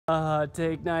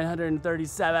Take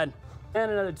 937.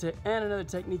 And another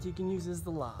technique you can use is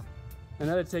the lob.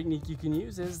 Another technique you can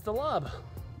use is the lob.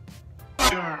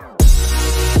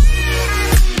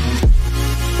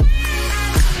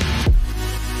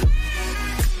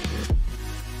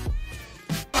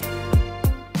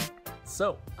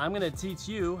 So, I'm gonna teach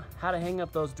you how to hang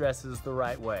up those dresses the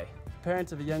right way.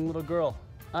 Parents of a young little girl,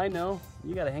 I know,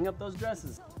 you gotta hang up those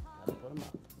dresses. Gotta put them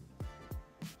up.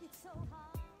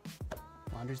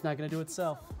 Laundry's not gonna do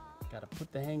itself. Gotta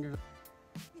put the hanger.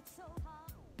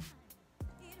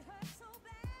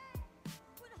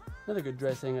 Another good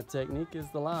dress hang up technique is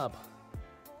the lob.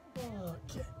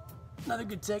 Okay. Another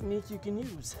good technique you can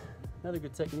use. Another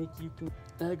good technique you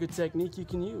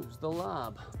can use, the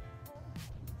lob.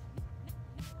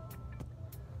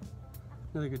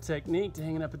 Another good technique to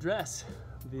hanging up a dress,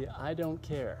 the I don't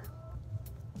care.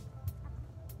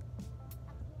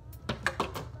 Oh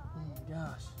my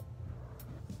gosh.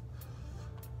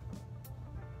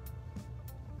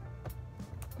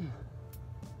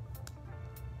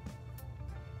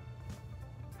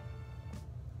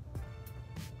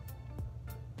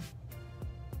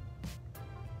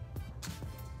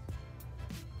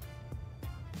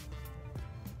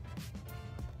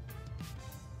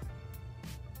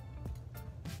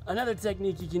 Another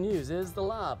technique you can use is the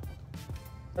lob.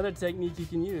 Another technique you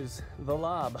can use, the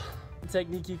lob. Another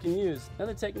technique you can use,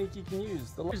 another technique you can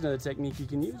use, the lob. Here's another technique you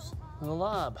can use, the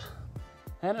lob.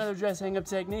 And another dress hang-up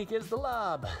technique is the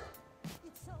lob.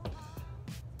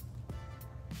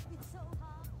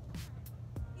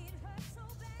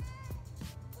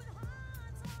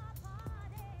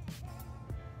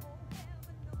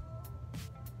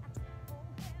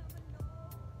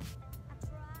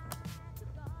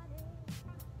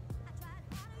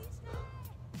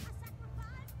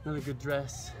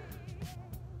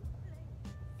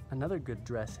 Another good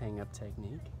dress hang-up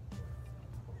technique,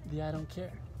 the I don't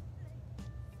care.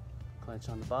 Clench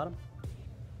on the bottom,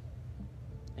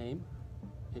 aim,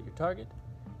 hit your target,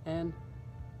 and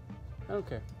I don't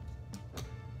care.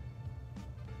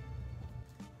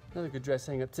 Another good dress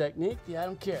hang-up technique, the I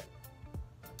don't care.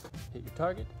 Hit your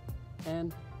target,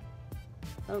 and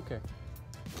I don't care.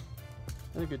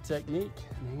 Another good technique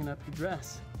in hanging up your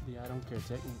dress, the I don't care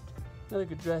technique. Another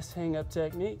good dress hang-up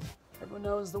technique. Everyone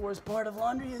knows the worst part of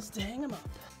laundry is to hang them up.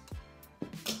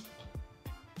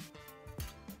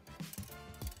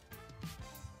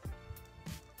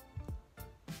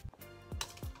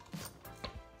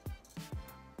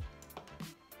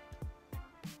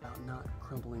 About not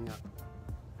crumbling up.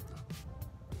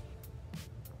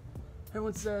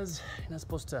 Everyone says you're not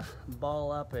supposed to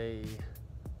ball up a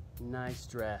nice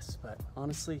dress, but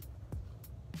honestly,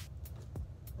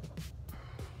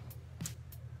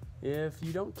 if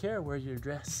you don't care where your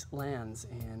dress lands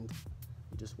and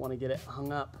you just want to get it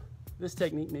hung up, this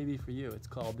technique may be for you. It's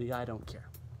called the I don't care.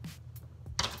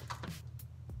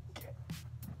 Okay.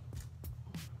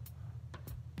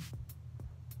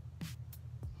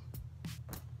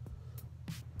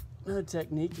 Another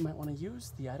technique you might want to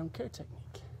use, the I don't care technique.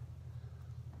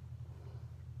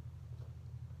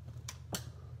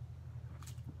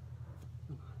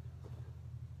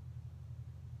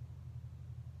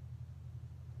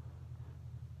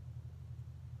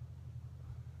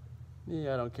 The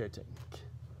I don't care technique.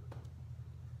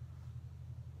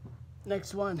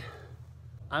 Next one,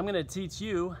 I'm gonna teach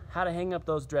you how to hang up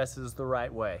those dresses the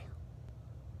right way.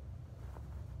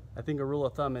 I think a rule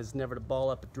of thumb is never to ball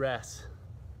up a dress.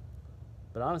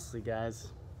 But honestly, guys,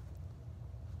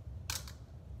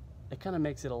 it kind of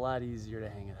makes it a lot easier to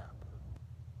hang it up.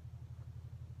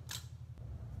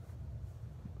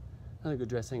 Another good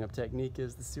dress hang up technique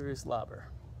is the serious lobber.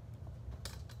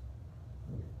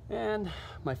 And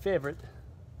my favorite,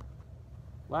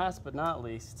 last but not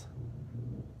least,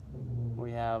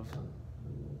 we have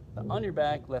the on your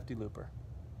back lefty looper.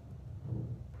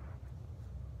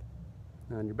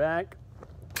 On your back,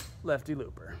 lefty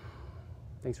looper.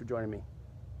 Thanks for joining me.